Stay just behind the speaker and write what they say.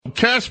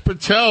Kash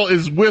Patel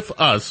is with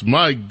us.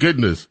 My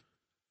goodness.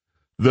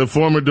 The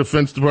former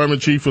Defense Department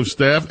Chief of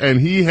Staff,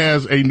 and he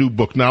has a new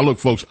book. Now, look,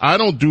 folks, I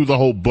don't do the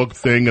whole book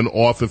thing and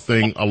author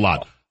thing a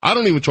lot. I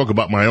don't even talk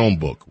about my own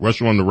book,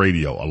 Russia on the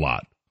Radio, a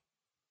lot.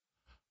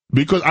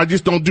 Because I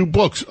just don't do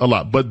books a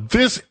lot. But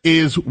this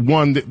is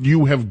one that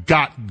you have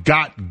got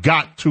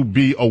to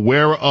be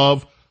aware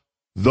of.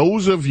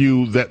 Those of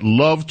you that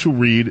love to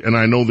read, and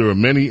I know there are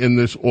many in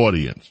this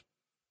audience.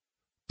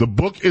 The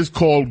book is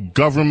called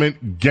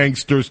Government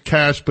Gangsters.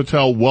 Kash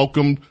Patel,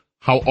 welcome.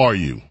 How are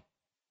you?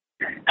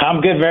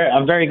 I'm good.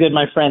 I'm very good,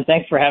 my friend.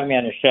 Thanks for having me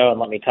on your show and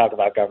let me talk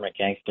about government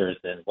gangsters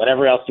and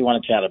whatever else you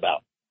want to chat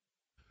about.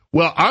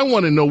 Well, I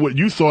want to know what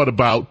you thought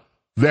about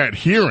that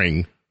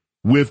hearing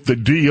with the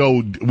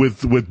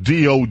DOJ,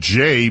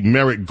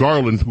 Merrick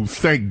Garland, who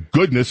thank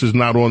goodness is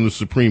not on the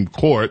Supreme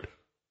Court,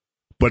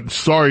 but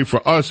sorry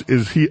for us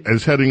is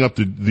heading up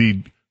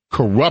the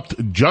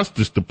corrupt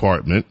Justice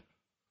Department.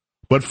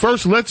 But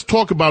first, let's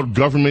talk about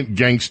Government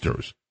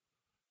Gangsters.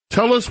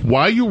 Tell us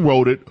why you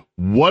wrote it,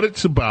 what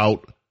it's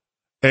about,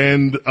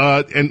 and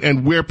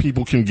where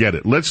people can get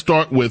it. Let's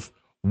start with,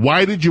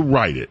 why did you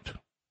write it?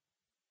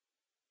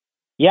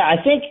 Yeah, I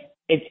think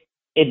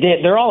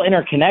they're all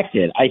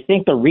interconnected. I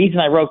think the reason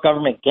I wrote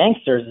Government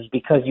Gangsters is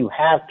because you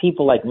have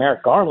people like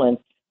Merrick Garland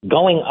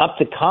going up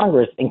to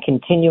Congress and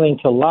continuing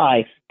to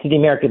lie to the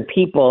American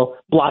people,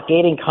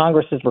 blockading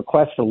Congress's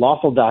request for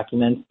lawful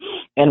documents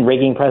and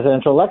rigging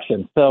presidential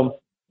elections. So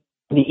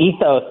the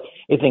ethos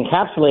is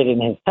encapsulated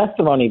in his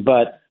testimony,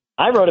 but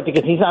I wrote it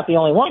because he's not the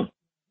only one.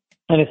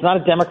 And it's not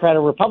a Democrat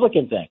or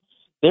Republican thing.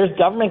 There's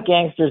government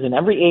gangsters in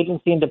every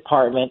agency and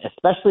department,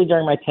 especially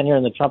during my tenure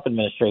in the Trump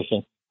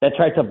administration, that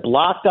tried to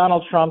block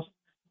Donald Trump's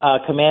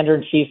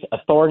commander-in-chief's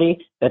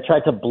authority, that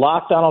tried to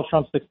block Donald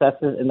Trump's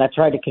successes, and that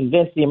tried to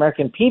convince the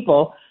American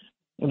people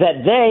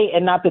that they,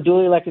 and not the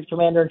duly elected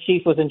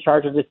commander-in-chief, was in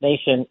charge of this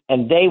nation,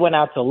 and they went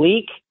out to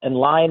leak and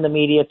lie in the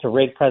media to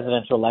rig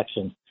presidential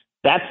elections.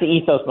 That's the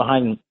ethos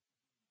behind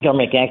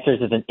government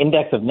gangsters, is an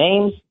index of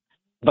names.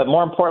 But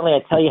more importantly,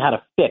 I tell you how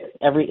to fix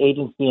every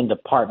agency and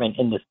department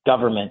in this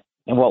government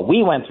and what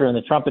we went through in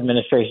the Trump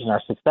administration,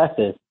 our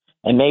successes,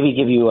 and maybe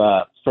give you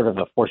a sort of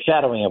a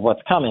foreshadowing of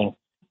what's coming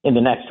in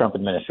the next Trump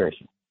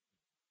administration.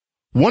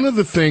 One of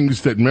the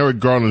things that Merrick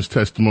Garland's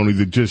testimony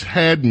that just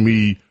had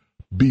me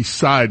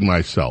beside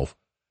myself,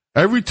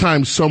 every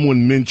time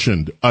someone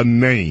mentioned a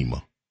name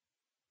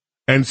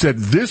and said,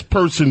 this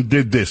person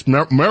did this,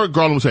 Merrick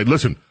Garland would say,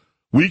 listen,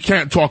 we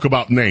can't talk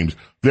about names.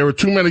 There are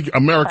too many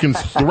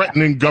Americans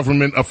threatening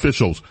government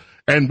officials,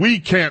 and we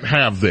can't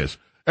have this.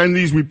 And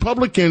these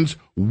Republicans,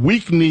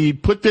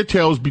 weak-kneed, put their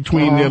tails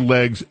between their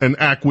legs and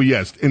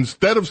acquiesced,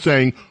 instead of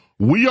saying,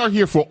 we are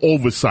here for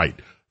oversight.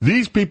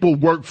 These people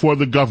work for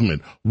the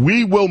government.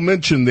 We will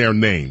mention their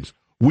names.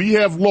 We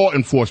have law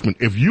enforcement.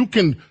 If you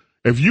can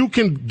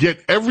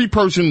get every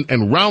person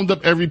and round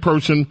up every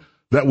person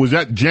that was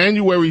at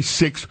January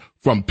 6th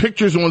from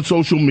pictures on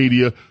social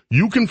media,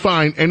 you can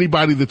find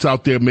anybody that's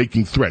out there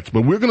making threats.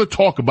 But we're going to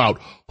talk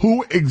about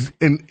who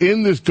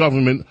in this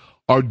government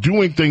are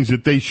doing things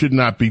that they should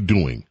not be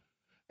doing.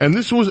 And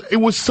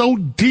it was so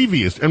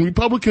devious, and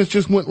Republicans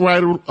just went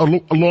right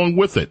along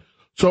with it.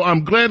 So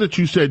I'm glad that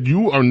you said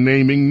you are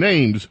naming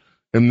names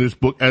in this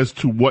book as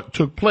to what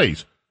took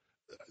place.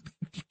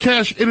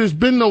 Kash, it has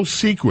been no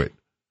secret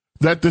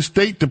that the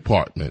State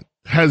Department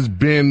has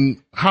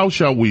been, how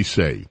shall we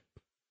say,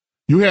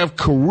 you have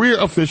career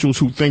officials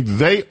who think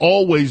they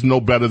always know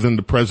better than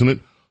the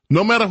president,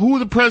 no matter who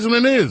the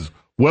president is,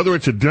 whether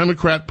it's a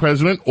Democrat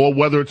president or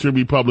whether it's a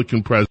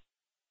Republican president.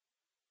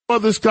 Or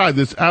this guy,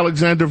 this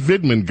Alexander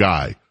Vindman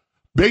guy,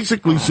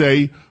 basically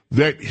say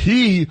that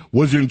he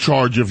was in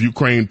charge of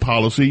Ukraine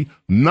policy,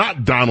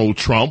 not Donald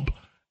Trump,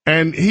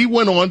 and he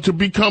went on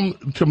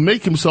to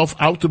make himself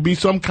out to be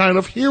some kind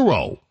of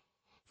hero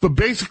for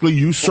basically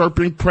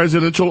usurping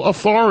presidential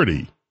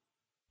authority.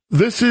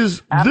 This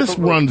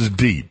runs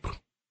deep.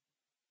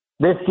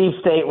 This deep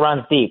state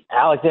runs deep.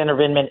 Alexander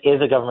Vindman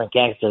is a government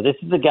gangster. This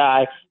is the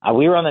guy,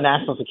 we were on the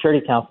National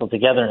Security Council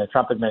together in the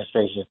Trump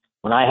administration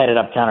when I headed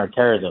up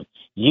counterterrorism.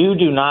 You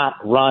do not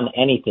run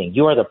anything.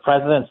 You are the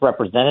president's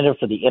representative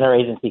for the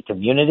interagency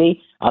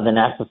community on the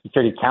National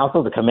Security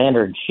Council. The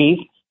commander-in-chief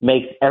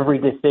makes every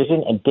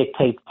decision and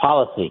dictates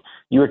policy.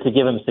 You are to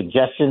give him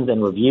suggestions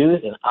and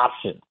reviews and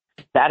options.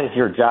 That is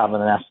your job on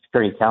the National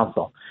Security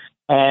Council.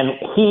 And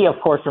he,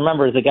 of course,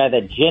 remember, is the guy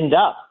that ginned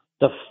up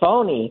the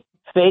phony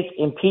fake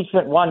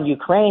impeachment one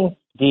Ukraine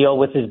deal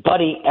with his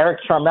buddy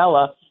Eric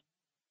Charmella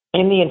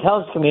in the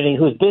intelligence community,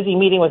 who's busy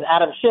meeting with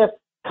Adam Schiff,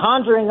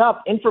 conjuring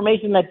up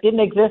information that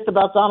didn't exist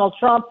about Donald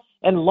Trump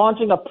and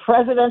launching a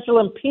presidential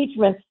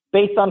impeachment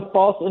based on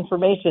false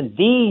information.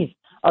 These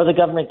are the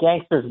government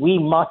gangsters we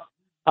must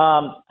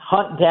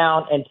hunt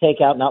down and take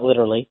out, not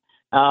literally,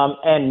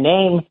 and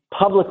name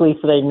publicly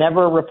so they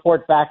never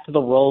report back to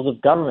the roles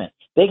of government.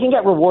 They can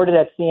get rewarded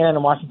at CNN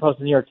and Washington Post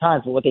and New York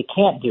Times, but what they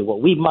can't do,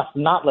 what we must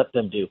not let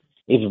them do,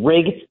 is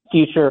rig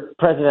future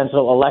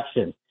presidential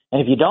elections. And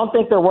if you don't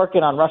think they're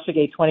working on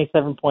Russiagate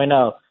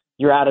 27.0,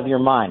 you're out of your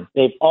mind.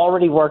 They've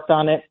already worked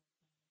on it.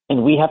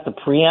 and we have to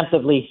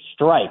preemptively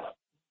strike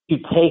to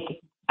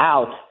take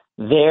out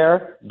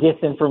their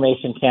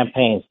disinformation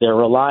campaigns. They're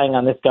relying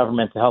on this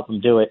government to help them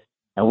do it,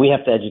 and we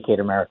have to educate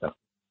America.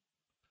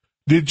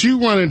 Did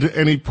you run into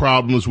any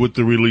problems with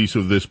the release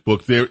of this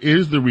book? There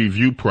is the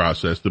review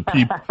process. The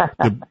people.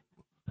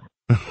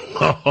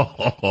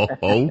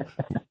 Oh,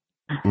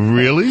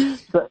 really?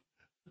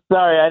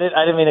 Sorry, I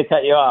didn't mean to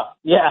cut you off.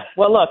 Yeah.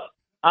 Well, look,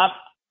 I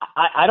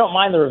don't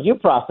mind the review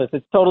process.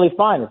 It's totally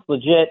fine. It's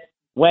legit.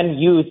 When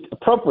used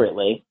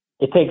appropriately,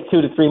 it takes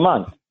 2 to 3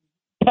 months.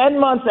 10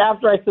 months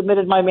after I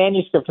submitted my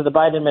manuscript to the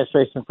Biden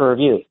administration for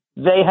review,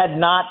 they had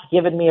not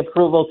given me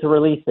approval to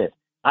release it.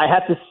 I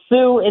had to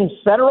sue in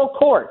federal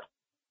court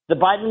the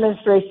Biden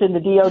administration,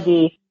 the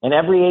DOD, and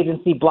every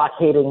agency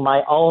blockading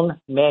my own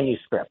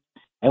manuscript.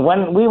 And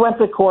when we went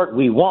to court,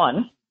 we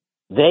won.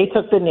 They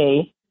took the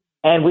knee,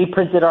 and we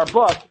printed our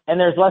book, and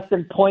there's less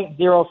than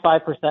 0.05%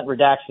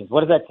 redactions.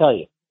 What does that tell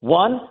you?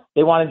 One,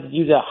 they wanted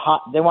to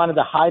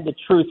hide the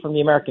truth from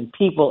the American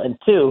people, and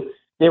two,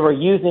 they were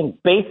using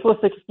baseless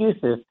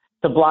excuses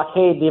to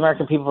blockade the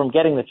American people from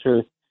getting the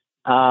truth.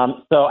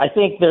 So I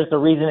think there's a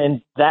reason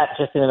in that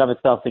just in and of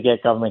itself to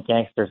get Government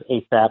Gangsters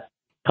ASAP.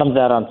 Comes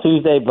out on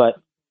Tuesday, but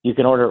you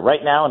can order it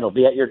right now, and it'll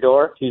be at your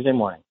door Tuesday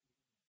morning.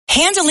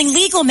 Handling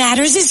legal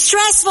matters is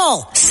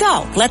stressful.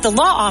 So, let the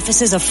law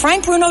offices of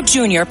Frank Bruno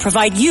Jr.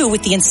 provide you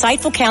with the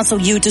insightful counsel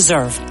you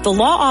deserve. The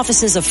law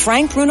offices of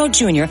Frank Bruno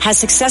Jr. has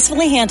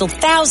successfully handled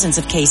thousands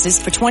of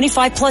cases for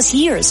 25 plus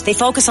years. They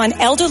focus on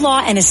elder law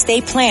and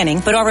estate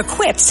planning, but are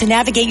equipped to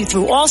navigate you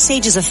through all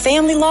stages of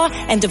family law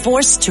and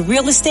divorce to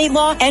real estate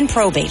law and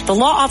probate. The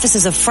law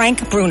offices of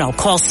Frank Bruno.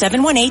 Call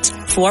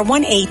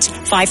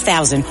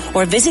 718-418-5000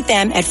 or visit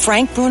them at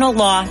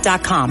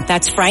frankbrunolaw.com.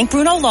 That's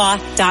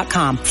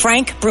frankbrunolaw.com.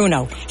 Frank Bruno.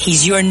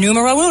 He's your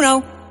numero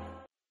uno.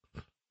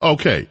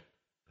 Okay.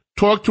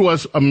 Talk to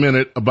us a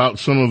minute about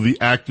some of the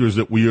actors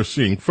that we are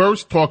seeing.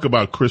 First, talk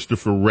about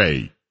Christopher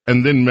Wray,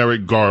 and then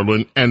Merrick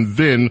Garland, and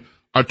then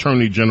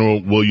Attorney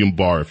General William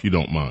Barr, if you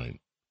don't mind.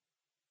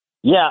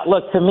 Yeah,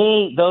 look, to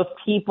me, those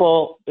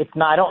people,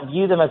 I don't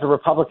view them as a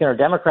Republican or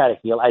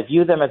Democratic deal. I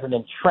view them as an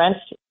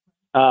entrenched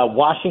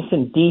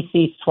Washington,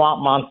 D.C.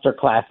 swamp monster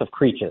class of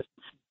creatures.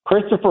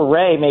 Christopher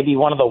Wray may be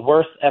one of the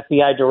worst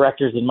FBI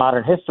directors in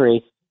modern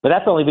history, but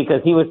that's only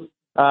because he was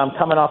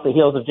coming off the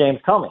heels of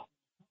James Comey.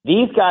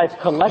 These guys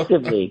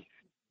collectively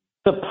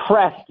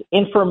suppressed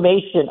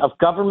information of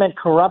government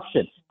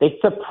corruption. They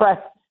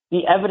suppressed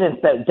the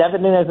evidence that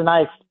Devin Nunes and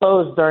I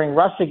exposed during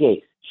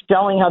Russiagate,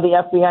 showing how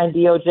the FBI and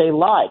DOJ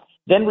lied.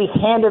 Then we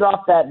handed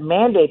off that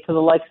mandate to the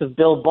likes of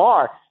Bill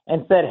Barr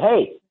and said,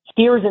 hey,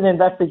 here's an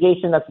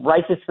investigation that's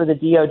righteous for the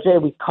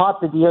DOJ. We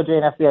caught the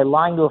DOJ and FBI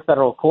lying to a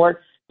federal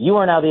court. You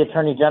are now the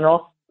Attorney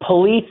General.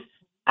 Police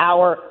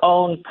our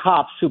own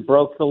cops who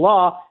broke the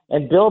law,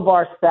 and Bill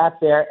Barr sat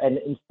there and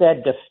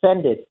instead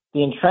defended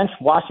the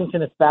entrenched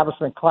Washington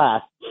establishment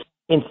class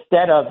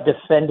instead of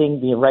defending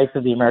the rights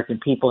of the American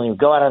people. And he would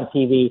go out on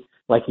TV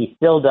like he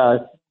still does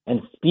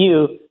and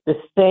spew the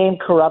same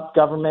corrupt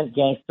government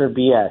gangster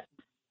BS.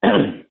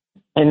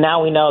 And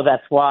now we know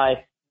that's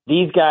why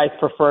these guys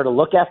prefer to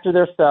look after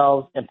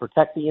themselves and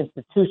protect the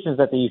institutions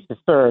that they used to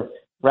serve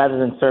rather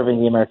than serving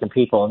the American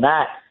people. And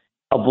that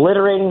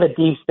obliterating the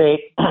deep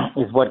state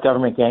is what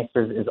Government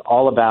Gangsters is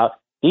all about.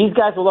 These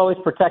guys will always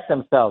protect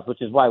themselves,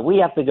 which is why we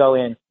have to go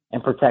in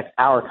and protect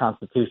our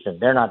Constitution.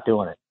 They're not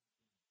doing it.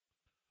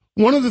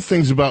 One of the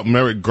things about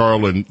Merrick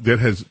Garland that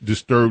has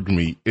disturbed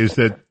me is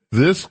that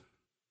this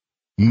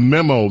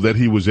memo that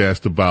he was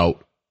asked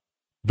about,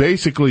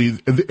 basically,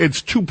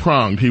 it's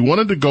two-pronged. He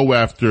wanted to go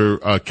after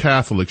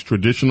Catholics,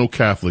 traditional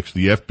Catholics,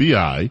 the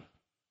FBI,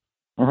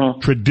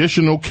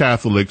 traditional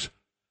Catholics,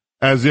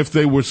 as if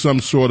they were some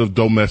sort of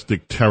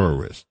domestic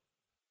terrorist.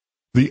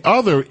 The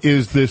other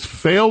is this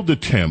failed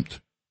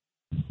attempt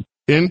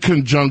in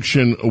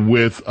conjunction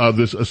with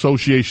this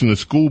Association of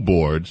School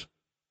Boards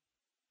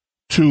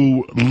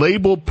to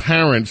label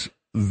parents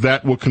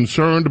that were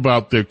concerned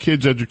about their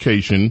kids'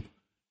 education,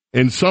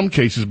 in some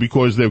cases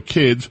because their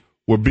kids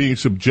were being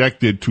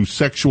subjected to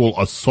sexual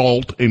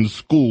assault in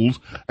schools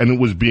and it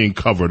was being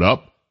covered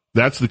up.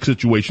 That's the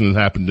situation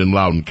that happened in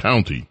Loudoun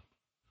County.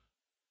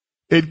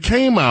 It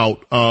came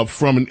out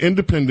from an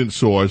independent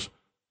source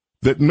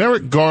that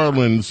Merrick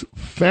Garland's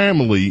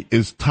family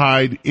is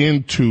tied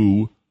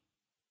into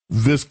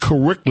this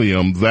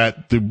curriculum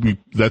that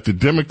the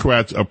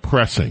Democrats are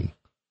pressing.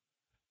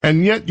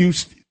 And yet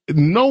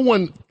no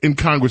one in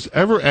Congress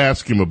ever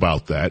asked him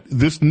about that.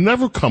 This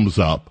never comes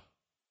up.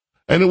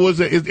 And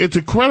it's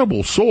a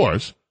credible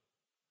source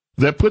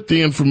that put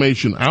the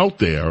information out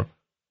there.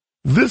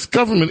 This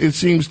government, it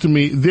seems to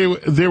me,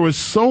 there are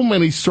so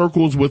many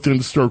circles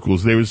within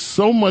circles. There is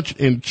so much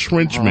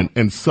entrenchment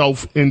and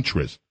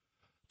self-interest.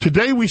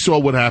 Today we saw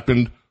what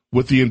happened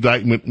with the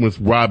indictment with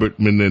Robert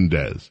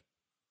Menendez.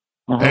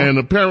 And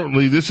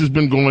apparently this has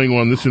been going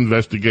on, this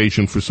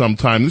investigation, for some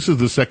time. This is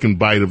the second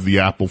bite of the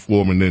apple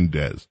for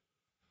Menendez.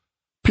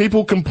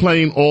 People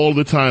complain all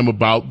the time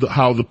about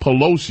how the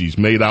Pelosi's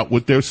made out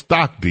with their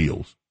stock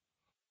deals,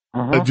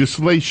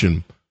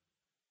 legislation.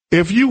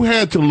 If you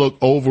had to look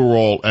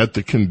overall at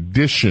the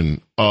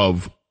condition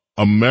of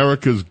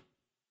America's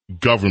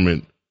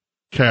government,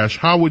 Kash,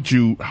 how would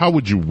you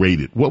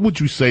rate it? What would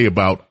you say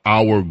about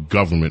our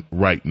government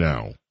right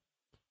now?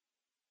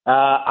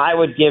 I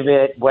would give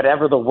it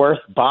whatever the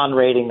worst bond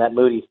rating that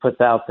Moody's puts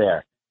out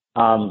there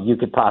you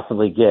could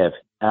possibly give.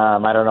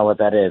 I don't know what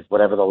that is,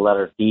 whatever the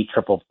letter D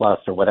triple plus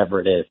or whatever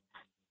it is.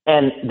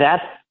 And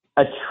that's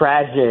a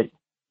tragic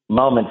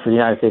moment for the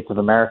United States of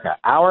America.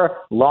 Our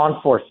law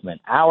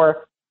enforcement,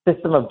 our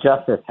system of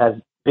justice has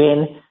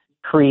been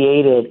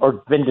created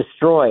or been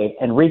destroyed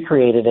and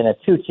recreated in a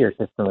two-tier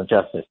system of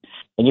justice.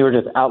 And you were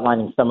just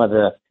outlining some of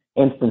the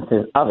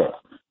instances of it.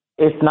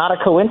 It's not a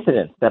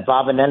coincidence that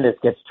Bob Menendez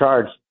gets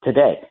charged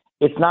today.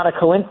 It's not a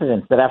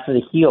coincidence that after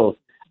the heels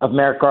of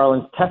Merrick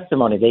Garland's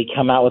testimony, they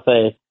come out with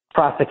a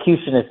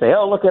prosecution and say,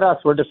 oh, look at us,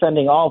 we're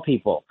defending all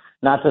people,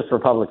 not just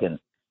Republicans.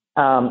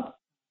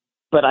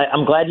 But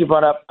I'm glad you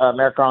brought up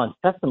Merrick Garland's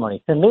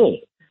testimony. To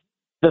me,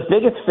 the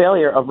biggest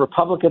failure of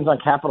Republicans on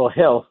Capitol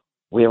Hill,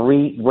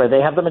 where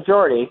they have the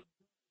majority,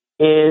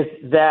 is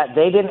that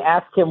they didn't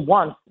ask him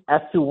once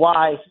as to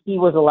why he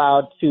was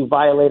allowed to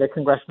violate a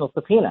congressional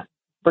subpoena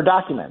for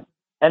documents.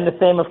 And the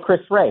same of Chris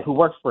Wray, who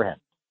works for him,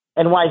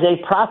 and why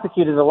they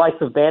prosecuted the likes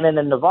of Bannon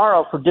and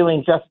Navarro for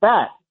doing just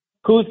that.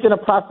 Who's going to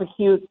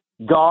prosecute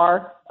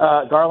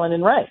Garland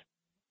and Wray?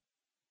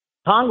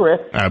 Congress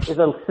is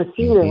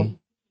ceding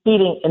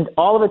in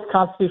all of its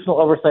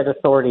constitutional oversight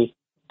authority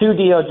to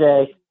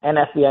DOJ and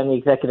FBI and the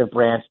executive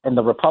branch, and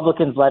the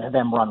Republicans let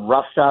them run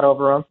roughshod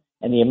over them,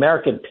 and the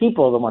American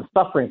people are the ones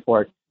suffering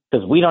for it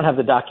because we don't have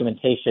the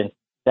documentation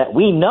that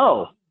we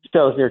know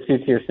shows their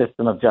two-tier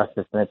system of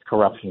justice and its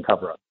corruption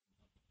cover-up.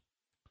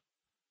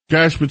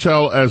 Kash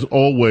Patel, as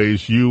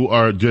always, you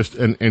are just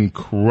an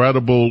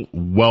incredible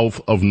wealth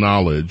of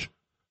knowledge.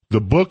 The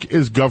book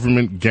is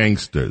Government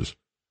Gangsters.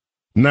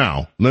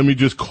 Now, let me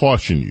just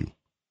caution you.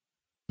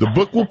 The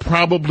book will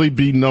probably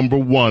be number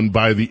one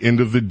by the end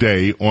of the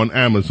day on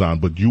Amazon,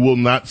 but you will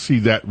not see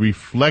that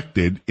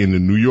reflected in the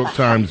New York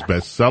Times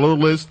bestseller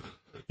list.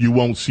 You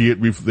won't see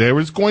it. There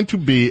is going to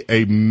be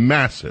a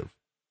massive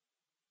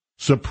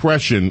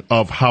suppression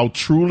of how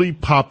truly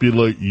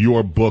popular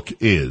your book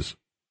is.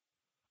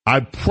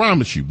 I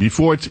promise you,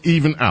 before it's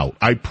even out,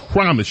 I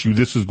promise you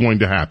this is going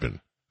to happen.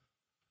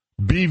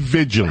 Be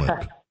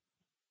vigilant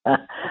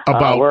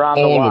about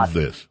all of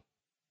this.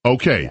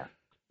 Okay. Yeah.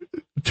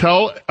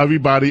 Tell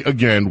everybody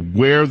again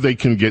where they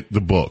can get the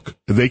book.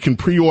 They can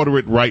pre-order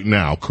it right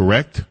now,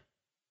 correct?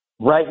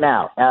 Right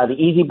now. The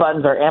easy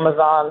buttons are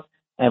Amazon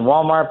and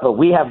Walmart, but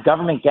we have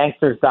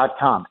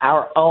governmentgangsters.com,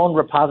 our own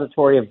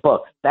repository of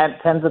books.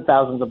 Tens of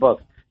thousands of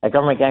books at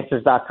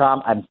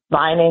governmentgangsters.com.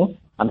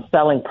 I'm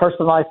selling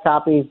personalized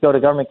copies. Go to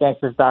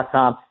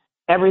governmentgangsters.com.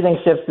 Everything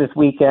ships this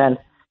weekend.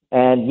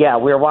 And, yeah,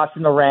 we're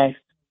watching the ranks.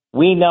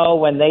 We know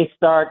when they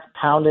start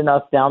pounding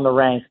us down the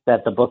ranks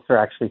that the books are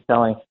actually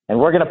selling. And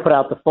we're going to put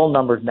out the full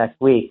numbers next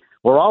week.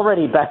 We're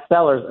already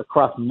bestsellers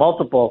across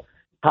multiple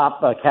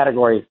top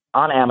categories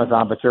on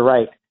Amazon. But you're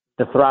right.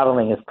 The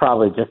throttling is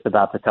probably just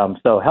about to come.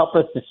 So help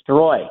us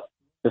destroy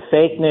the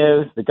fake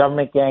news, the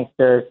government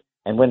gangsters,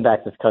 and win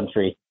back this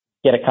country.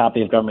 Get a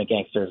copy of Government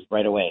Gangsters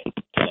right away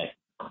today.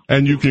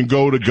 And you can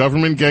go to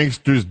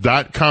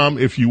governmentgangsters.com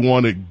if you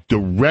want it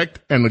direct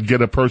and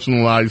get a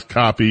personalized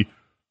copy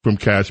from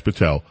Kash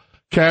Patel.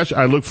 Kash,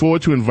 I look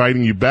forward to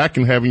inviting you back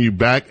and having you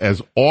back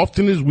as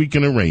often as we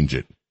can arrange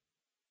it.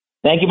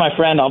 Thank you, my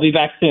friend. I'll be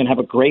back soon. Have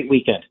a great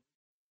weekend.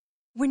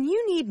 When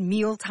you need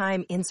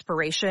mealtime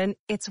inspiration,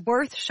 it's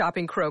worth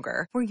shopping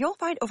Kroger, where you'll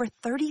find over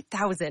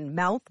 30,000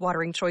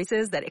 mouth-watering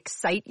choices that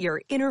excite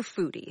your inner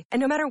foodie. And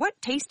no matter what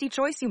tasty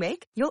choice you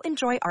make, you'll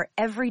enjoy our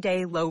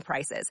everyday low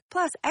prices,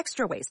 plus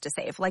extra ways to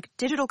save, like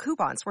digital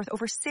coupons worth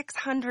over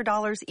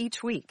 $600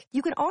 each week.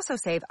 You can also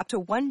save up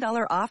to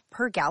 $1 off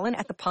per gallon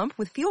at the pump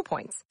with fuel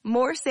points.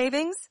 More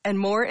savings and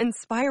more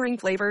inspiring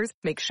flavors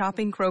make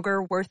shopping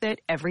Kroger worth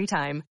it every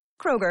time.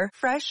 Kroger,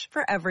 fresh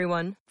for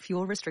everyone.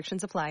 Fuel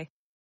restrictions apply.